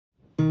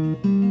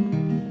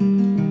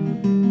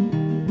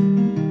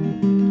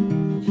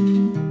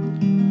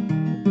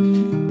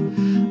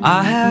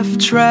I have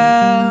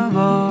traveled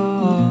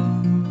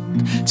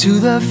to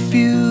the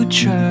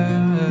future,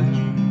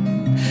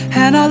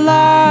 and I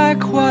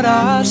like what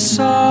I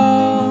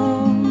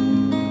saw.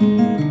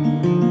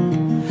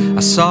 I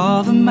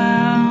saw the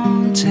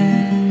mountains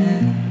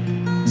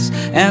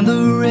and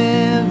the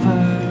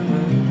rivers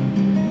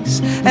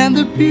and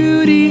the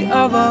beauty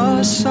of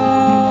us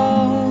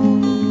all.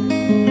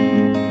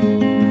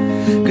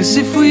 'Cause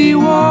if we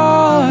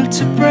want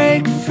to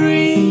break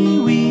free,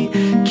 we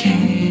can.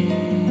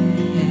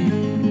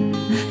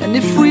 And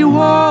if we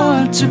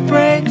want to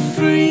break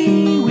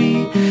free, we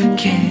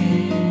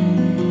can.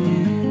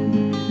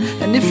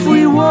 And if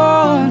we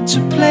want to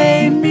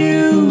play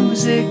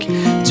music,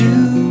 do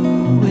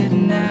it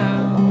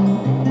now.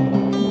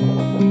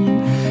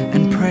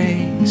 And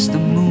praise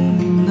the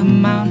moon, the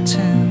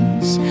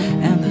mountains,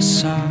 and the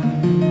sun.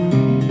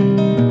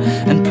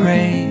 And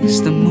praise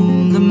the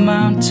moon, the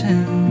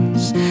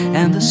mountains,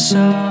 and the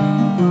sun.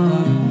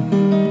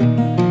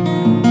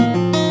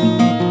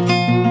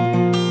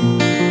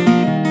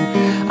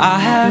 I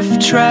have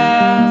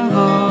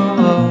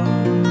traveled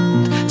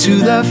to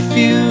the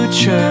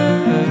future,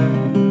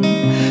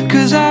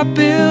 'cause I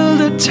built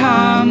a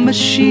time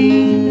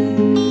machine.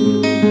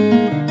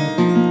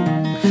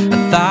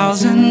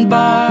 1,000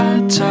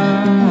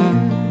 buttons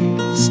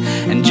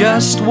and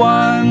just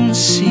one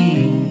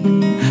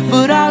scene,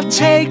 but I'll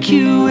take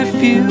you if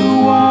you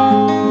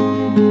want.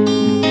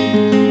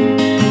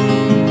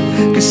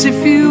 'Cause if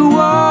you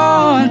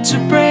want to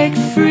break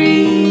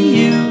free,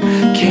 you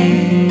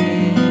can.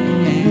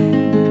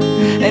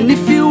 And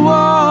if you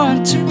want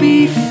to be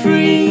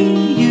free,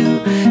 you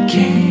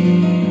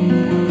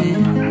can.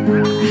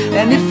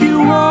 And if you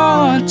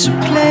want to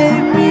play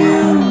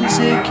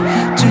music,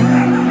 do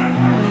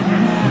it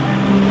now.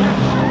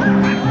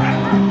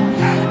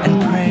 And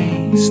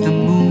praise the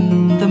moon,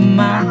 the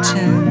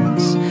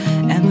mountains,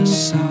 and the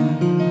sun.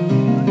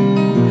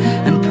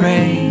 And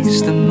praise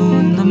the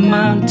moon, the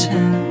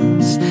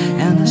mountains,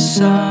 and the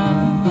sun.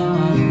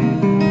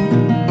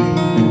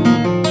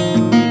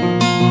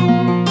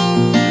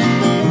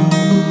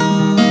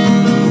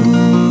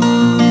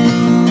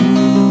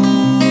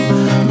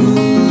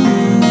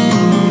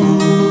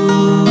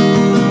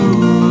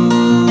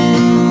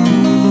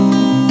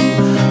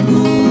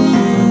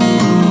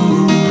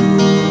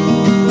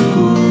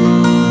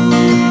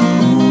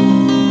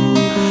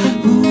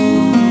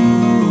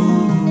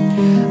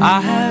 I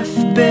have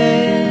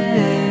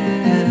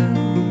built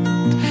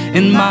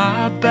in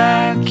my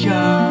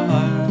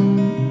backyard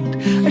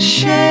a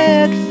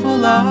shed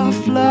full of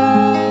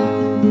love,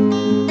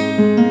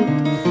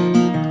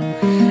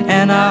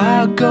 and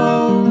I'll go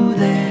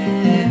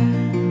there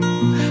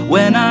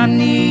when I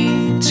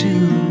need to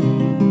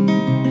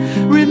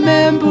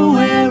remember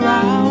where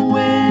I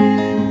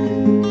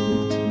went.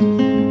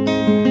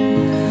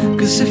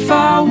 'Cause if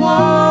I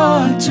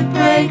want to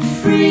break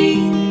free,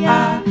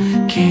 I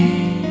can.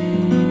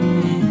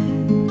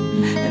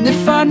 And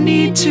if I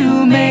need to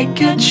make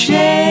a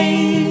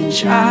change,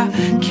 I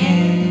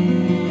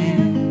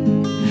can.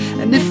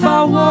 And if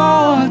I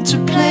want to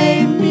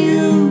play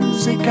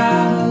music,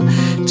 I'll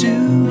do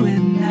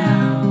it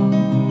now.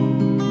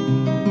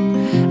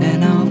 And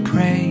I'll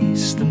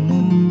praise the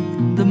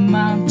moon, the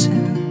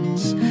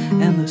mountains,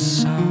 and the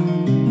sun.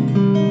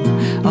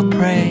 I'll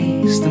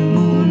praise the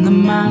moon, the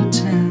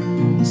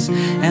mountains,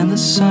 and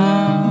the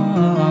sun.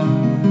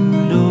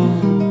 Oh,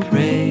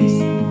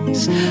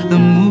 praise the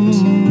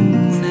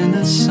moon and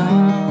the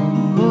sun.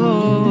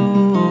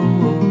 Oh,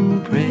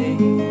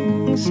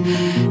 praise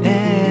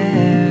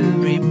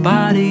everybody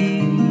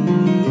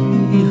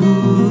who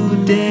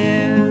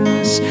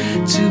dares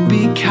to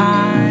be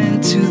kind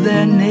to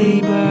their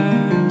neighbor.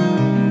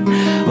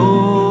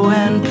 Oh,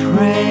 and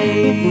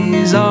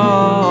praise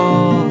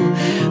all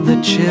the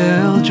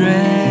children,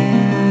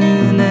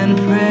 and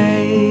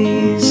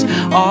praise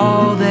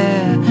all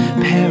their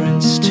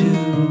parents too.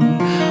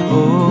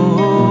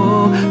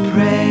 Oh,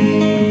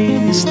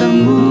 praise the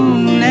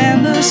moon and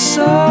the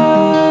sun.